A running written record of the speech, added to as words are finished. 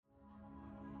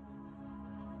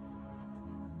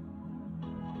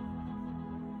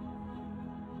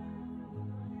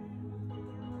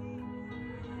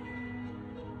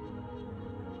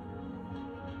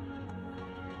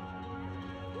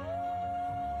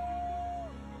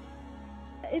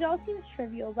it all seems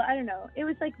trivial, but I don't know. It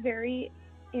was, like, very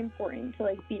important to,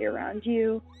 like, be around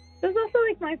you. It was also,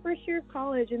 like, my first year of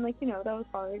college, and, like, you know, that was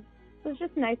hard. So it was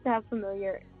just nice to have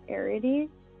familiarity.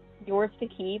 Yours to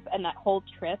Keep and that whole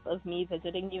trip of me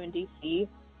visiting you in DC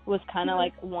was kind of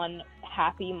like one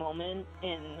happy moment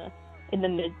in the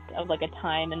midst of, like, a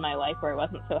time in my life where I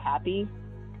wasn't so happy.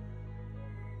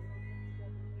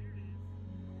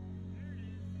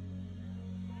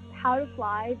 How to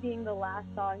Fly being the last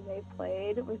song they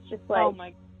played was just,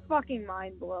 like, fucking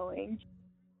mind-blowing.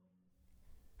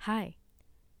 Hi,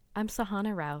 I'm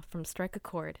Sahana Rao from Strike a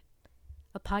Chord,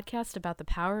 a podcast about the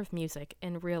power of music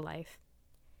in real life.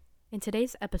 In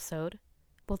today's episode,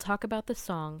 we'll talk about the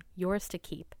song Yours to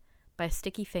Keep by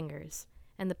Sticky Fingers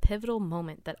and the pivotal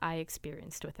moment that I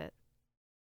experienced with it.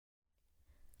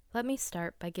 Let me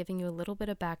start by giving you a little bit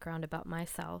of background about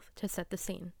myself to set the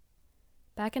scene.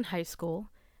 Back in high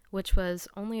school, which was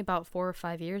only about 4 or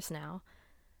 5 years now,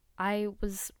 I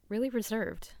was really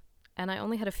reserved, and I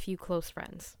only had a few close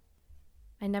friends.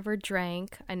 I never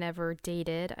drank, I never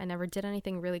dated, I never did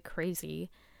anything really crazy.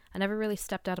 I never really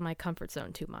stepped out of my comfort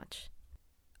zone too much.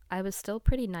 I was still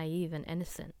pretty naive and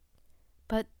innocent.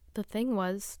 But the thing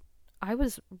was, I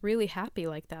was really happy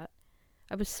like that.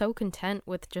 I was so content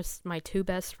with just my 2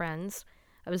 best friends.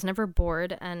 I was never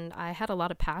bored, and I had a lot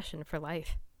of passion for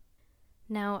life.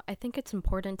 Now, I think it's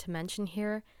important to mention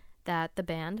here that the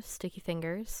band, Sticky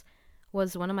Fingers,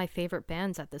 was one of my favorite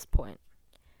bands at this point.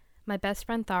 My best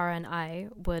friend Thara and I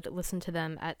would listen to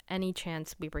them at any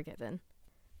chance we were given.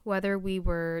 Whether we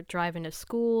were driving to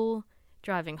school,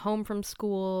 driving home from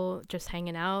school, just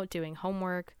hanging out, doing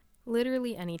homework,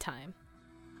 literally any time.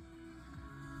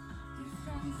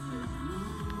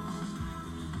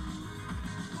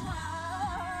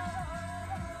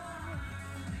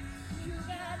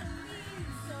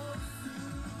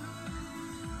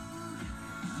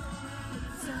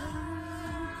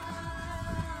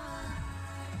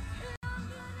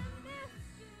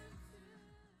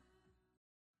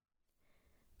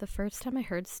 The first time I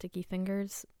heard Sticky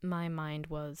Fingers, my mind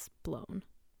was blown.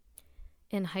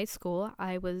 In high school,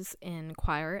 I was in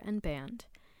choir and band,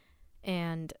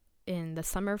 and in the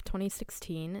summer of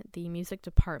 2016, the music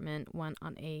department went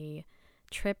on a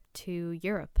trip to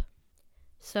Europe.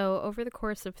 So over the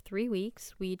course of 3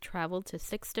 weeks, we traveled to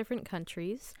 6 different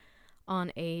countries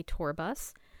on a tour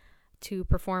bus to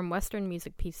perform Western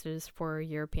music pieces for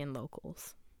European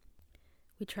locals.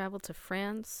 We traveled to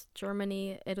France,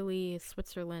 Germany, Italy,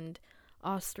 Switzerland,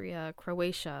 Austria,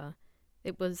 Croatia.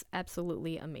 It was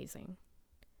absolutely amazing.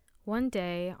 One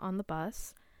day on the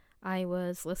bus, I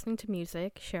was listening to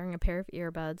music, sharing a pair of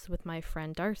earbuds with my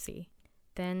friend Darcy.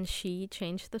 Then she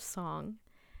changed the song,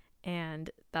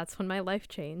 and that's when my life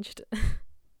changed.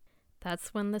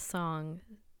 That's when the song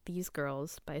These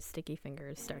Girls by Sticky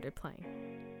Fingers started playing.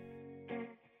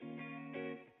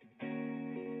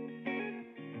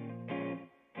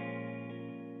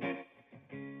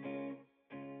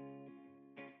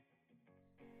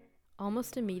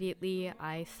 Almost immediately,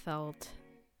 I felt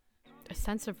a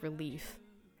sense of relief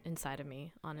inside of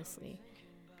me, honestly.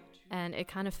 And it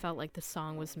kind of felt like the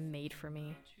song was made for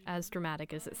me, as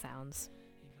dramatic as it sounds.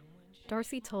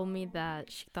 Darcy told me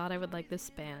that she thought I would like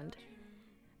this band,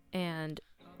 and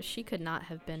she could not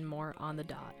have been more on the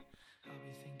dot.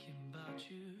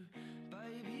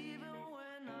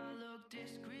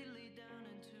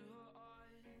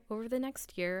 Over the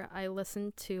next year, I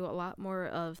listened to a lot more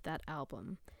of that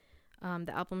album.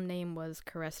 The album name was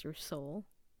Caress Your Soul,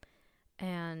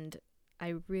 and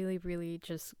I really, really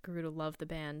just grew to love the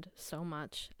band so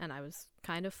much, and I was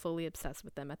kind of fully obsessed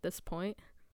with them at this point.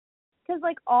 Because,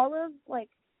 like, all of, like,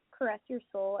 Caress Your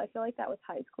Soul, I feel like that was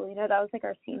high school, you know, that was, like,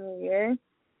 our senior year.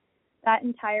 That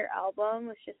entire album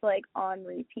was just, like, on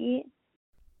repeat.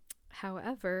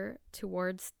 However,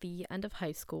 towards the end of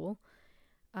high school,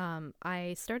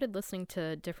 I started listening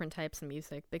to different types of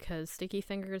music because Sticky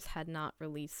Fingers had not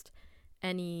released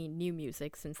any new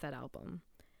music since that album,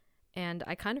 and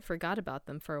I kind of forgot about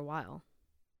them for a while.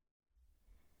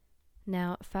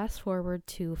 Now, fast forward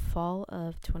to fall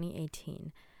of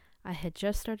 2018. I had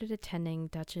just started attending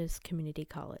Dutchess Community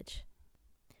College.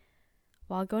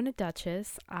 While going to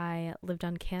Dutchess, I lived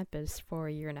on campus for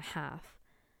a year and a half.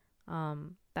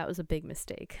 That was a big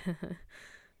mistake.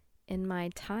 In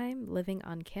my time living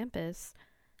on campus,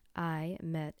 I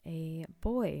met a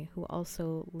boy who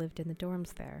also lived in the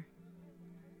dorms there.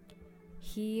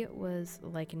 He was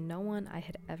like no one I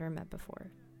had ever met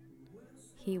before.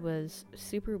 He was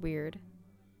super weird,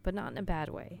 but not in a bad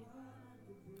way.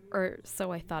 Or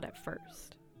so I thought at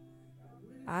first.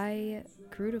 I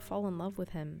grew to fall in love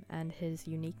with him and his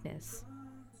uniqueness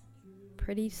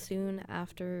pretty soon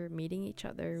after meeting each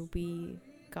other, we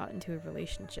got into a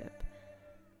relationship.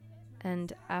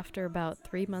 And after about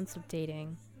 3 months of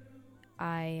dating,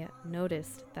 I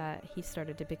noticed that he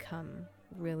started to become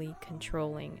really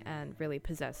controlling and really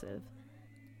possessive.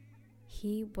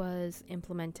 He was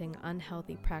implementing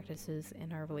unhealthy practices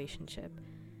in our relationship,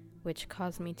 which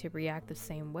caused me to react the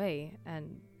same way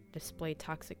and display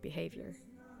toxic behavior.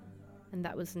 And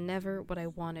that was never what I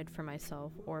wanted for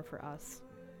myself or for us.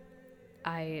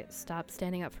 I stopped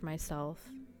standing up for myself.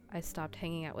 I stopped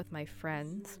hanging out with my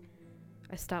friends.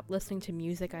 I stopped listening to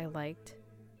music I liked.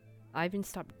 I even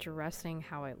stopped dressing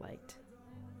how I liked.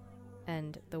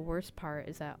 And the worst part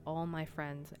is that all my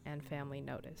friends and family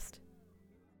noticed.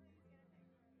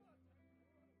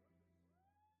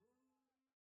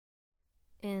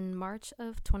 In March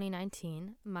of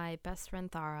 2019, my best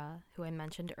friend Thara, who I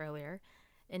mentioned earlier,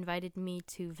 invited me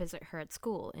to visit her at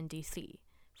school in DC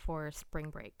for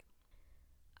spring break.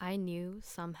 I knew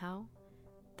somehow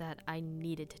that I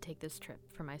needed to take this trip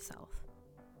for myself.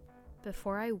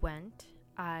 Before I went,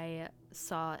 I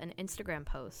saw an Instagram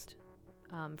post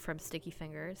from Sticky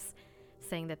Fingers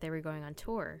saying that they were going on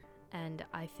tour, and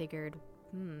I figured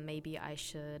maybe I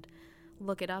should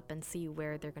look it up and see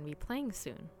where they're going to be playing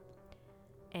soon.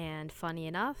 And funny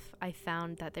enough, I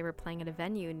found that they were playing at a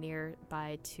venue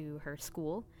nearby to her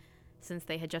school, since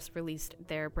they had just released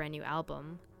their brand new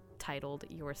album titled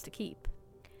Yours to Keep.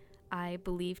 I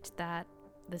believed that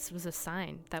this was a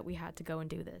sign that we had to go and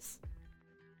do this.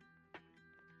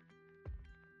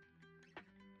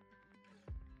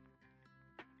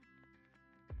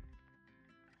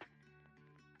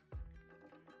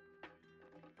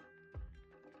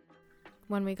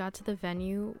 When we got to the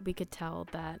venue, we could tell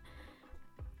that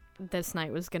this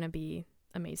night was going to be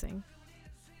amazing.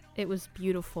 It was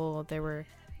beautiful. There were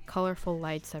colorful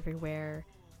lights everywhere,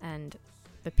 and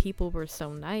the people were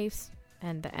so nice,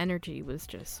 and the energy was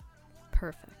just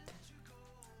perfect.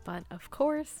 But of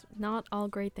course, not all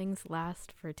great things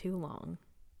last for too long.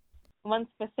 One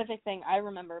specific thing I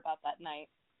remember about that night,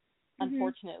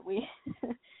 unfortunately,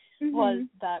 was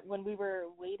that when we were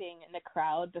waiting in the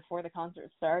crowd before the concert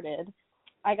started,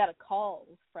 I got a call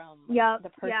from the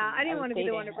person. Yeah, I didn't want to be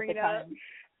the one to bring it up.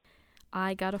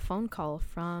 I got a phone call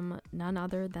from none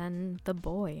other than the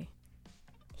boy.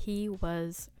 He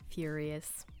was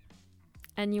furious.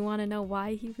 And you want to know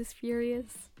why he was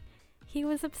furious? He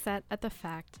was upset at the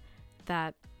fact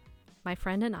that my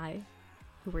friend and I,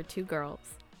 who were two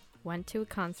girls, went to a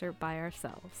concert by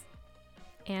ourselves.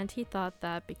 And he thought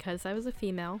that because I was a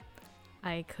female,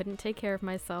 I couldn't take care of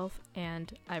myself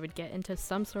and I would get into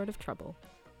some sort of trouble.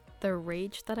 The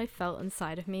rage that I felt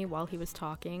inside of me while he was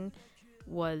talking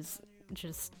was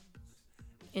just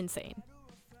insane.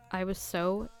 I was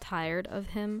so tired of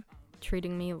him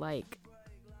treating me like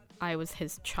I was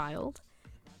his child.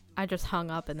 I just hung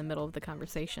up in the middle of the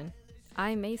conversation.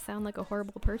 I may sound like a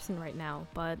horrible person right now,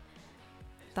 but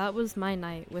that was my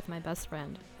night with my best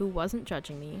friend, who wasn't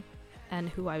judging me and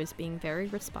who I was being very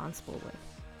responsible with.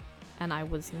 And I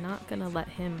was not gonna let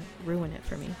him ruin it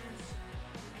for me.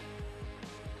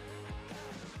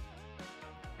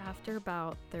 After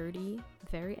about 30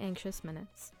 very anxious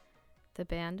minutes, the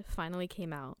band finally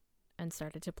came out and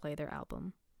started to play their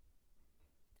album.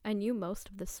 I knew most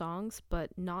of the songs,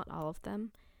 but not all of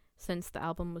them, since the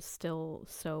album was still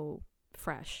so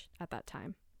fresh at that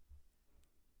time.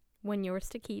 When Yours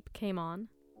to Keep came on,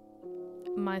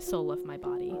 my soul left my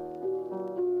body.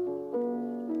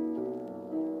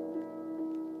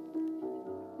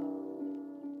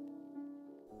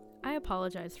 I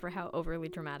apologize for how overly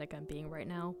dramatic I'm being right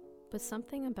now, but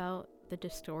something about the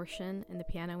distortion in the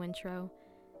piano intro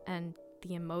and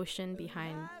the emotion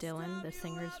behind Dylan, the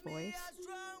singer's voice,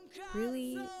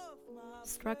 really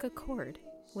struck a chord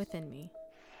within me.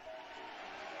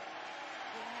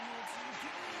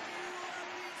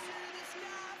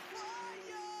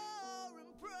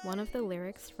 One of the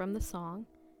lyrics from the song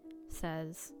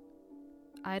says,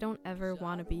 "I don't ever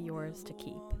want to be yours to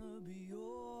keep."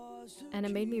 And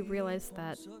it made me realize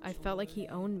that I felt like he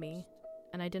owned me,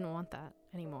 and I didn't want that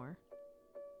anymore.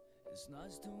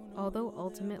 Although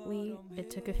ultimately it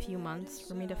took a few months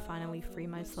for me to finally free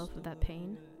myself of that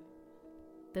pain,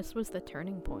 this was the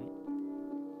turning point.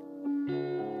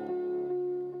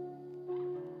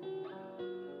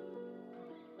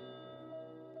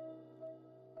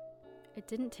 It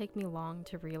didn't take me long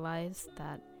to realize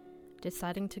that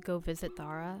deciding to go visit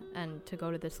Thara and to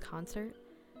go to this concert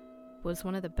was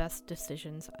one of the best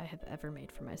decisions I have ever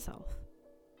made for myself.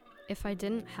 If I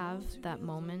didn't have that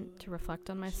moment to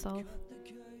reflect on myself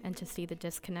and to see the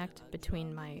disconnect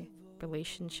between my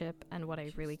relationship and what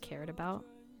I really cared about,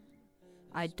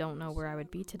 I don't know where I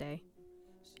would be today.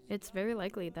 it's very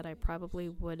likely that I probably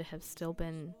would have still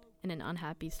been in an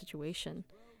unhappy situation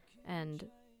and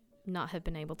not have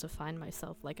been able to find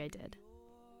myself like I did.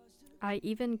 I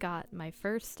even got my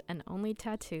first and only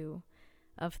tattoo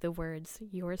of the words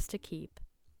 "yours to keep"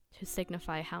 to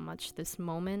signify how much this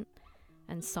moment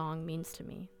and song means to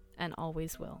me and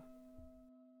always will.